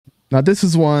Now this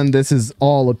is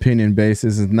all opinion based.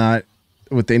 This is not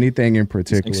with anything in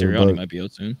particular. Might be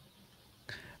out soon.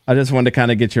 I just wanted to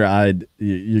kind of get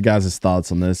you guys'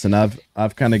 thoughts on this, and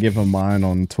I've kind of given mine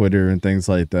on Twitter and things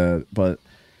like that. But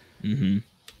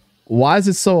why is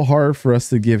it so hard for us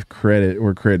to give credit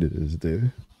where credit is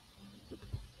due?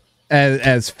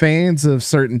 As fans of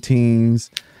certain teams,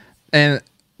 and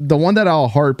the one that I'll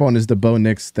harp on is the Bo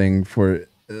Nix thing for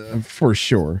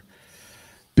sure,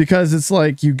 because it's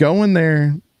like you go in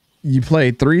there, you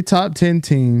play 3 top 10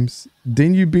 teams,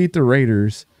 then you beat the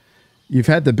Raiders. You've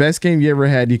had the best game you ever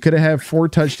had. You could have had 4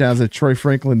 touchdowns if Troy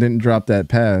Franklin didn't drop that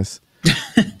pass.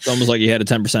 It's almost like you had a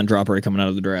 10% drop rate coming out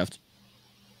of the draft.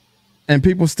 And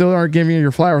people still aren't giving you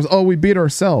your flowers. Oh, we beat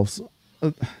ourselves.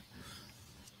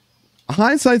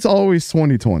 Hindsight's always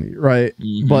 20/20, right?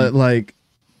 But like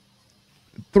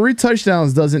 3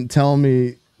 touchdowns doesn't tell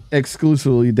me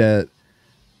exclusively that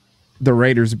the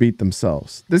Raiders beat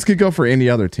themselves. This could go for any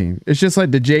other team. It's just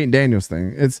like the Jaden Daniels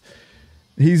thing.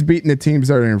 He's beating the teams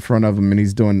that are in front of him, and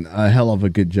he's doing a hell of a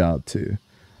good job too.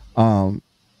 You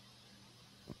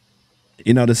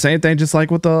know, the same thing just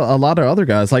like with a lot of other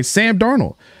guys, like Sam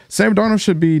Darnold. Sam Darnold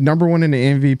should be #1 in the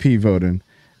MVP voting.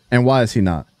 And why is he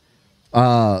not?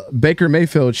 Baker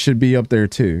Mayfield should be up there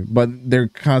too, but they're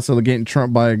constantly getting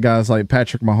trumped by guys like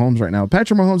Patrick Mahomes right now.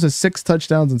 Patrick Mahomes has 6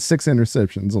 touchdowns and 6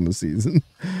 interceptions on the season.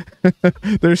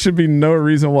 There should be no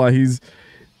reason why he's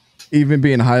even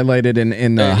being highlighted in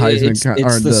the Heisman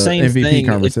or the MVP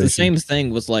conversation. It's the same thing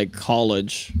with like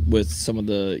college with some of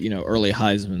the early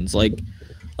Heismans. Like,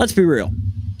 let's be real,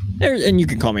 and you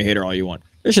can call me a hater all you want.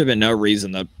 There should have been no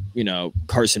reason that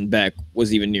Carson Beck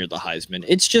was even near the Heisman.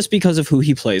 It's just because of who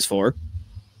he plays for,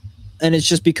 and it's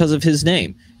just because of his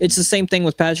name. It's the same thing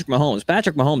with Patrick Mahomes.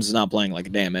 Patrick Mahomes is not playing like a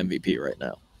damn MVP right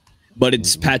now, but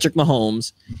it's Patrick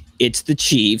Mahomes. It's the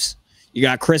Chiefs. You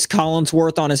got Chris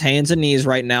Collinsworth on his hands and knees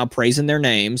right now praising their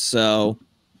names. So,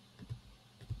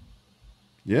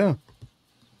 yeah.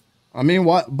 I mean,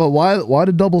 why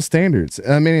the double standards?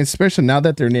 I mean, especially now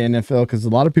that they're in the NFL, because a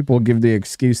lot of people give the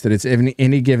excuse that it's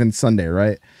any given Sunday,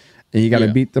 right? And you got to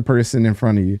beat the person in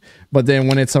front of you. But then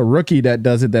when it's a rookie that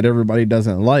does it that everybody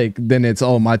doesn't like, then it's,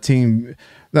 oh, my team,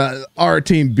 our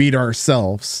team beat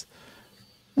ourselves.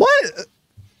 What?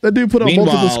 That dude put up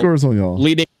multiple scores on y'all.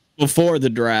 Leading before the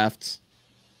draft,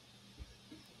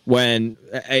 when,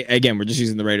 again, we're just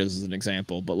using the Raiders as an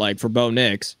example, but like for Bo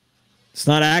Nix, it's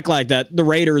not act like that. The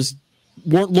Raiders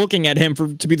weren't looking at him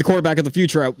to be the quarterback of the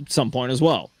future at some point as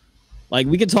well. Like,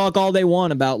 we could talk all they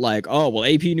want about like, oh, well,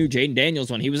 AP knew Jaden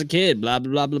Daniels when he was a kid, blah,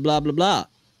 blah, blah, blah, blah, blah, blah.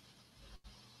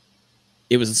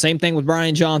 It was the same thing with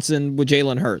Brian Johnson with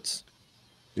Jalen Hurts.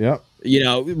 Yep.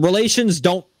 Relations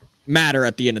don't matter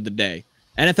at the end of the day.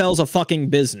 NFL's a fucking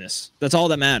business. That's all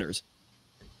that matters.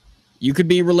 You could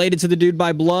be related to the dude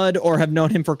by blood or have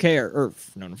known him for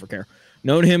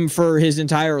known him for his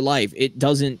entire life. It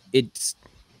doesn't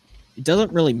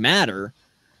really matter.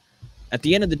 At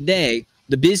the end of the day,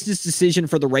 the business decision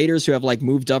for the Raiders who have like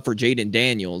moved up for Jaden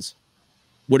Daniels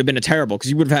would have been terrible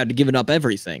because you would have had to give up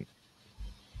everything.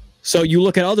 So you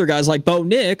look at other guys like Bo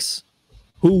Nix,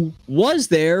 who was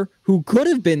there, who could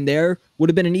have been there, would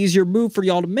have been an easier move for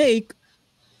y'all to make,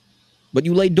 but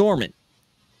you lay dormant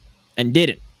and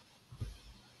didn't.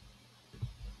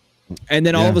 And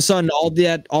then all of a sudden, all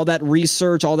that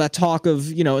research, all that talk of,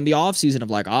 in the offseason of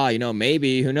like,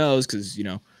 maybe, who knows? Because,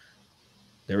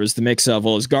 there was the mix of,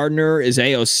 well, is Gardner, is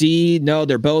AOC? No,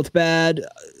 they're both bad.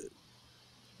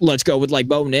 Let's go with like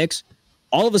Bo Nix.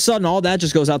 All of a sudden, all that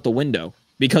just goes out the window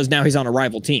because now he's on a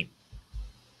rival team.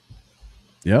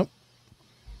 Yep.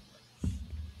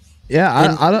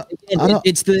 Yeah, I don't.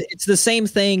 It's the same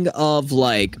thing of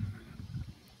like,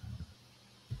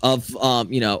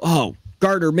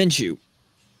 Gardner Minshew,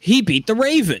 he beat the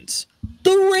Ravens.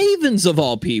 The Ravens of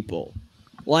all people.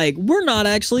 Like, we're not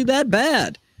actually that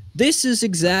bad. This is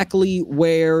exactly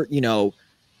where, a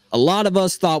lot of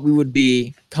us thought we would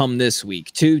be come this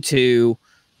week. 2-2,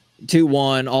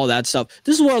 2-1, all that stuff.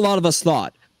 This is where a lot of us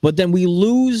thought. But then we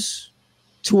lose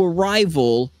to a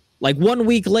rival like 1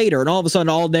 week later, and all of a sudden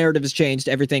all narrative has changed.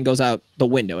 Everything goes out the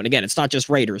window. And again, it's not just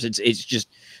Raiders. It's just,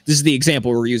 this is the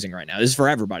example we're using right now. This is for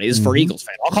everybody. This is for Eagles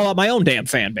fans. I'll call out my own damn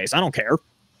fan base. I don't care.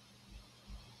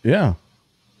 Yeah.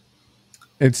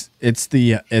 It's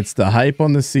the hype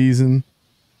on the season.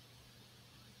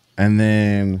 And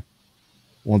then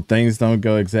when things don't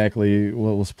go exactly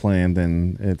what was planned,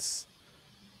 then it's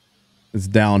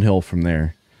downhill from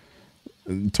there.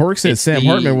 Torque said Sam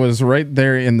Hartman was right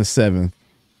there in the 7th.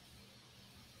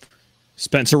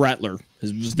 Spencer Rattler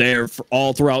was there for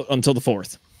all throughout until the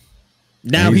 4th.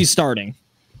 Now he's starting.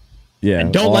 Yeah.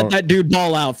 And don't let that dude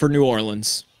ball out for New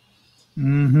Orleans.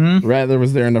 Mm-hmm. Rattler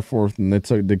was there in the fourth, and they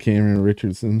took Cameron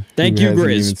Richardson. Thank who you, hasn't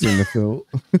Grizz. even seen the field.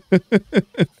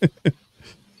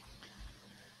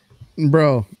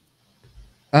 Bro,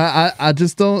 I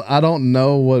just don't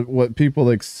know what people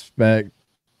expect.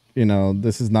 You know,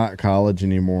 this is not college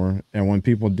anymore, and when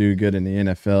people do good in the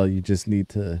NFL, you just need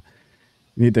to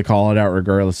call it out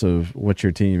regardless of what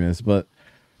your team is. But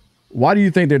why do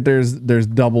you think that there's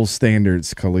double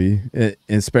standards, 𝗂𝘂𝘀𝗀,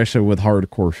 especially with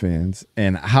hardcore fans?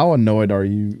 And how annoyed are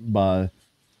you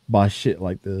by shit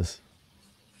like this?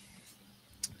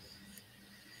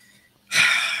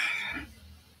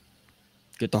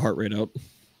 Get the heart rate up.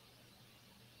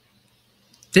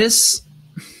 This,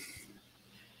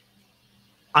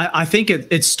 I think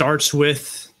it starts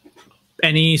with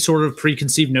any sort of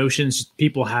preconceived notions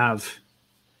people have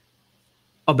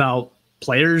about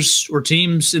players or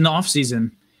teams in the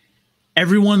offseason.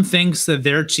 Everyone thinks that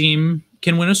their team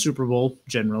can win a Super Bowl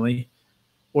generally,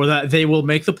 or that they will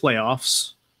make the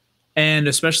playoffs. And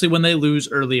especially when they lose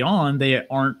early on, they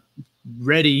aren't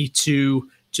ready to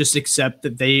just accept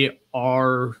that they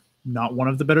are not one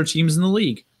of the better teams in the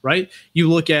league, right? You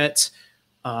look at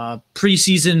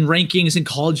preseason rankings in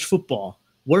college football.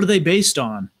 What are they based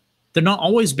on? They're not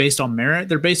always based on merit.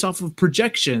 They're based off of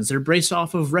projections. They're based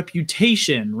off of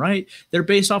reputation, right? They're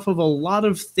based off of a lot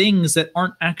of things that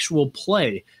aren't actual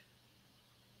play.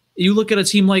 You look at a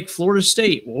team like Florida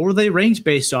State. What were they ranked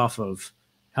based off of?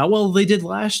 How well they did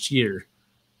last year,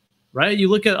 right? You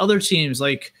look at other teams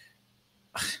like,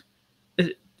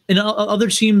 and other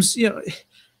teams, you know,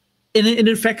 and it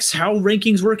affects how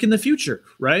rankings work in the future,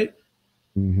 right?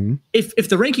 Mm-hmm. If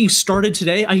the rankings started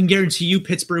today, I can guarantee you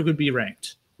Pittsburgh would be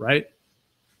ranked, right?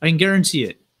 I can guarantee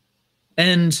it.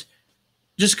 And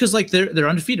just because like they're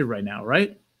undefeated right now,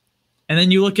 right? And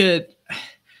then you look at,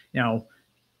 you know,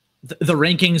 the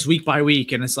rankings week by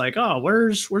week, and it's like, oh,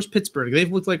 where's Pittsburgh?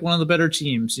 They've looked like one of the better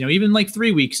teams, you know, even like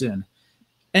 3 weeks in.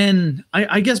 And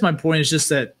I guess my point is just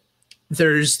that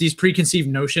there's these preconceived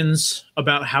notions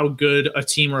about how good a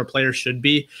team or a player should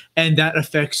be, and that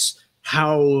affects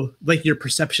how like your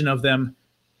perception of them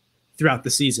throughout the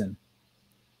season,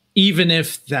 even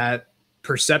if that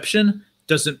perception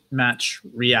doesn't match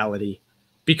reality.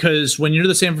 Because when you're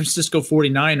the San Francisco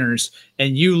 49ers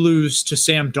and you lose to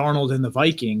Sam Darnold and the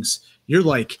Vikings, you're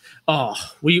like, oh,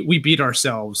 we beat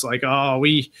ourselves. Like, oh,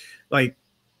 we like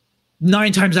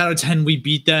 9 times out of 10 we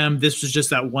beat them. This was just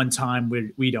that one time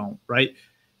we don't, right?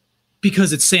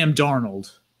 Because it's Sam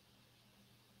Darnold.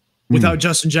 Without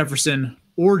Justin Jefferson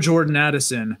or Jordan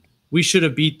Addison, we should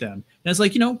have beat them. And it's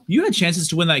like, you know, you had chances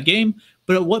to win that game,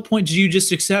 but at what point do you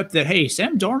just accept that, hey,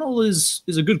 Sam Darnold is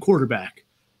a good quarterback?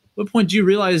 What point do you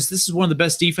realize this is one of the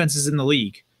best defenses in the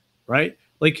league, right?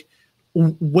 Like,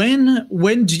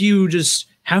 when do you just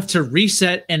have to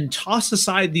reset and toss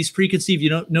aside these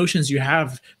preconceived notions you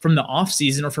have from the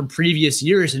offseason or from previous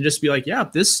years and just be like, yeah,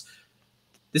 this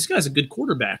guy's a good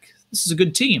quarterback. This is a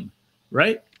good team,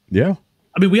 right? Yeah.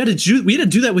 I mean, we had to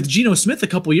do that with Geno Smith a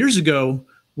couple years ago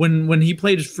when he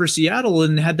played for Seattle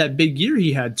and had that big year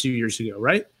he had 2 years ago,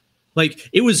 right? Like,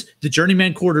 it was the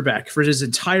journeyman quarterback for his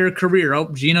entire career. Oh,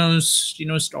 Geno's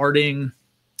starting,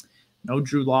 no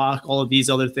Drew Lock, all of these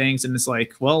other things. And it's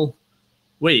like, well,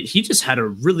 wait, he just had a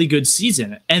really good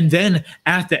season. And then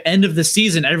at the end of the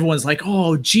season, everyone's like,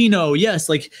 oh, Geno, yes,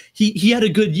 like he had a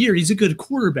good year. He's a good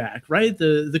quarterback, right?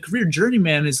 The career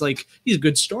journeyman is like, he's a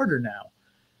good starter now.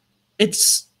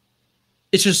 It's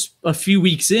just a few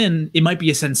weeks in, it might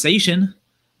be a sensation,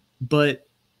 but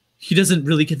he doesn't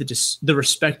really get the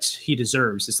respect he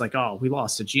deserves. It's like, oh, we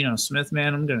lost to Geno Smith,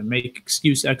 man. I'm going to make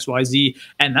excuse XYZ.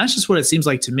 And that's just what it seems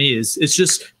like to me. It's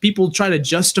just people try to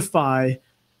justify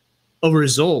a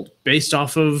result based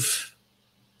off of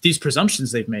these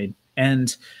presumptions they've made.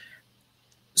 And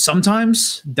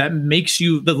sometimes that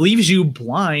leaves you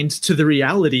blind to the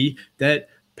reality that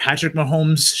Patrick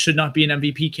Mahomes should not be an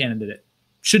MVP candidate.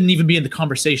 Shouldn't even be in the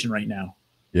conversation right now.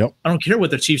 Yep. I don't care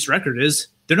what the Chiefs' record is.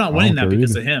 They're not winning that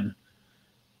because of him.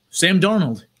 Sam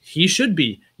Darnold, he should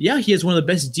be. Yeah, he has one of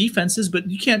the best defenses, but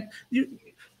you can't.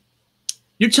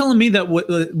 You're telling me that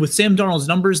with Sam Darnold's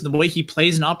numbers, the way he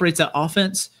plays and operates that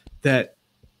offense, that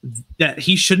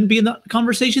he shouldn't be in the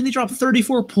conversation? They dropped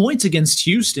 34 points against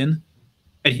Houston,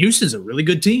 and Houston's a really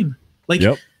good team. Like,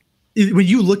 when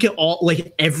you look at all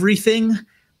like everything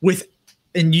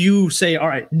and you say, all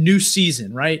right, new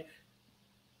season, right?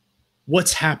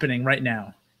 What's happening right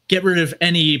now? Get rid of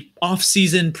any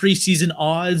off-season, preseason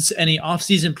odds, any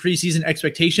off-season, preseason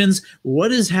expectations.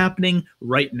 What is happening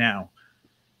right now?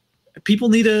 People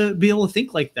need to be able to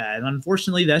think like that. And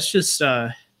unfortunately, that's just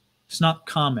it's not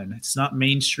common. It's not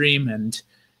mainstream, and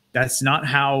that's not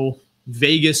how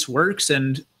Vegas works.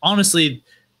 And honestly,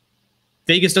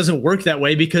 Vegas doesn't work that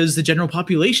way because the general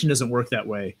population doesn't work that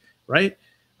way, right?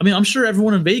 I mean, I'm sure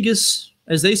everyone in Vegas,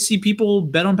 as they see people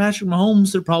bet on Patrick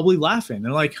Mahomes, they're probably laughing.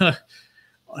 They're like, huh,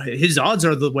 his odds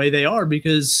are the way they are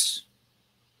because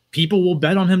people will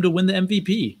bet on him to win the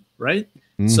MVP, right?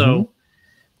 Mm-hmm. So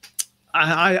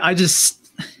I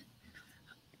just,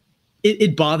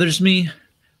 it bothers me,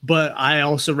 but I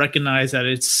also recognize that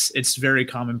it's very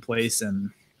commonplace and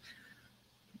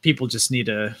people just need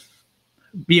to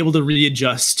be able to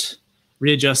readjust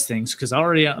things. Cause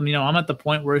already, you know, I'm at the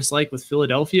point where it's like with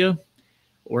Philadelphia,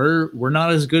 we're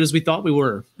not as good as we thought we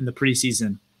were in the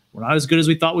preseason. We're not as good as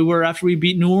we thought we were after we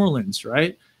beat New Orleans,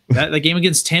 right? That game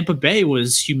against Tampa Bay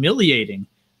was humiliating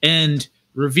and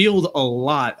revealed a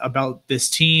lot about this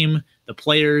team, the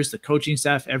players, the coaching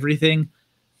staff, everything.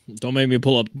 Don't make me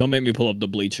pull up the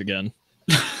bleach again.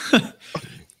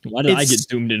 Why did I get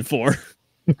zoomed in for?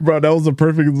 Bro, that was a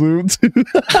perfect zoom too.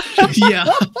 Yeah.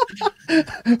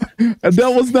 And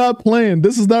that was not planned.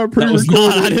 This is not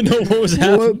pre-recorded. I didn't know what was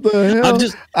happening. What the hell? I'm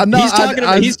just,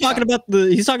 he's talking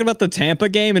about the Tampa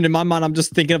game, and in my mind, I'm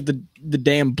just thinking of the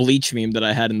damn bleach meme that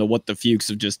I had in the What the Fukes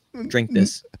of just drink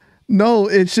this. No,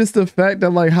 it's just the fact that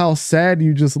like how sad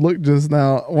you just looked just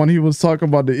now when he was talking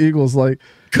about the Eagles, like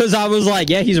because I was like,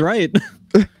 yeah, he's right.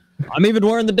 I'm even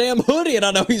wearing the damn hoodie, and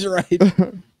I know he's right.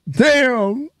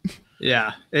 Damn.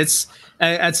 Yeah, it's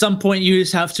at some point you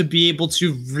just have to be able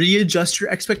to readjust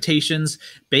your expectations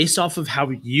based off of how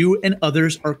you and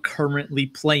others are currently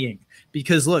playing.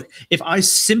 Because look, if I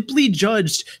simply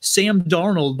judged Sam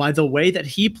Darnold by the way that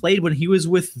he played when he was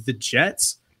with the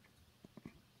Jets,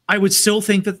 I would still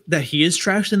think that he is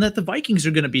trash and that the Vikings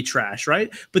are going to be trash,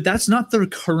 right? But that's not the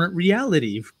current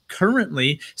reality.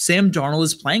 Currently, Sam Darnold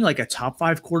is playing like a top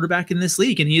 5 quarterback in this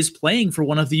league, and he is playing for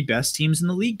one of the best teams in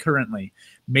the league currently.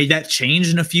 May that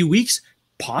change in a few weeks?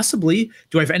 Possibly.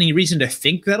 Do I have any reason to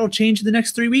think that'll change in the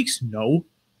next 3 weeks? No.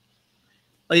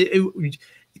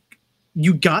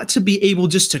 You got to be able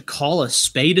just to call a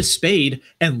spade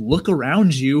and look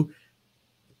around you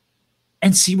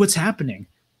and see what's happening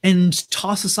and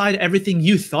toss aside everything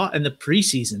you thought in the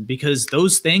preseason, because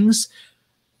those things,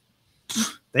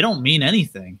 they don't mean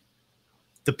anything.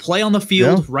 The play on the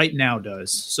field right now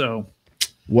does. So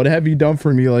what have you done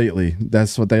for me lately?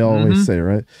 That's what they always say,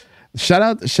 right? Shout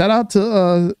out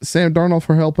to Sam Darnold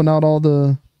for helping out all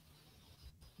the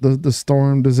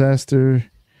storm disaster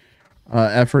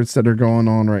efforts that are going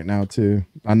on right now too.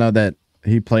 I know that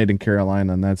he played in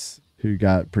Carolina, and that's who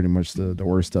got pretty much the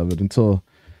worst of it until,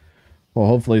 well,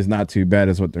 hopefully it's not too bad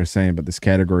is what they're saying, but this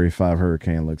Category 5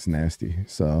 hurricane looks nasty.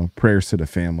 So prayers to the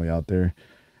family out there.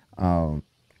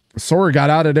 Sora got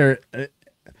out of there.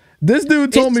 This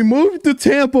dude told me, move to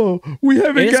Tampa. We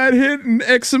haven't got hit in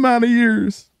X amount of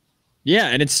years. Yeah,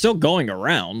 and it's still going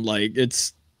around. Like,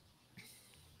 it's...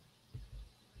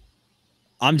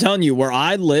 I'm telling you, where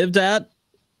I lived at,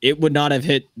 it would not have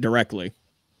hit directly.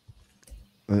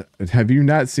 Have you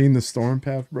not seen the storm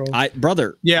path, bro?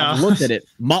 Brother, yeah. I looked at it.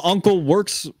 My uncle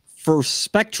works for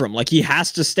Spectrum. Like, he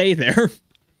has to stay there.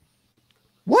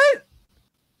 What?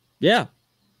 Yeah.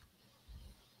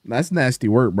 That's nasty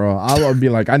work, bro. I would be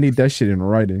like, I need that shit in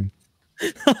writing.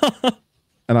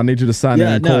 And I need you to sign it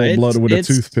in cold blood with a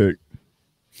toothpick.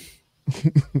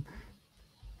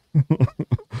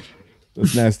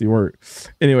 That's nasty work.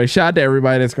 Anyway, shout out to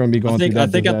everybody that's going to be going through that.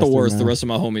 I think at the worst, man. the rest of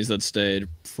my homies that stayed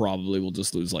probably will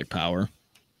just lose like power.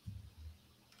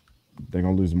 They're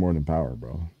going to lose more than power,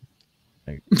 bro.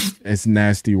 Like, it's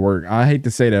nasty work. I hate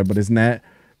to say that, but it's not.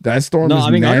 That storm is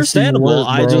nasty understandable.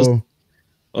 Work, bro.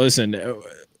 Listen.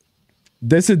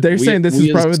 They're saying this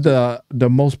is probably the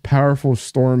most powerful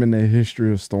storm in the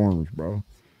history of storms, bro.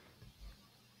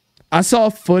 I saw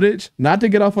footage, not to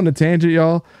get off on a tangent,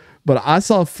 y'all, but I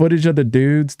saw footage of the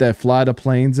dudes that fly the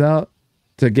planes out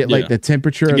to get like the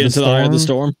temperature of the storm. The eye of the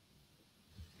storm.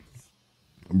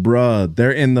 Bruh,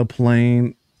 they're in the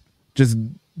plane, just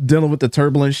dealing with the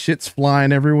turbulence, shit's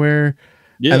flying everywhere.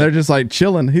 Yeah. And they're just like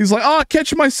chilling. He's like, oh,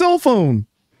 catch my cell phone.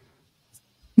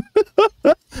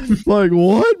 Like,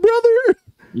 what, brother?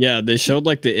 Yeah, they showed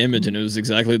like the image and it was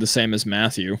exactly the same as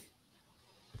Matthew.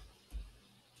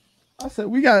 I said,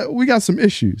 we got some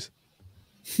issues.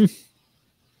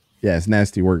 Yeah, it's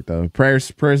nasty work though. Prayers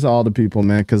to all the people,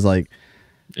 man, because like,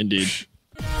 indeed.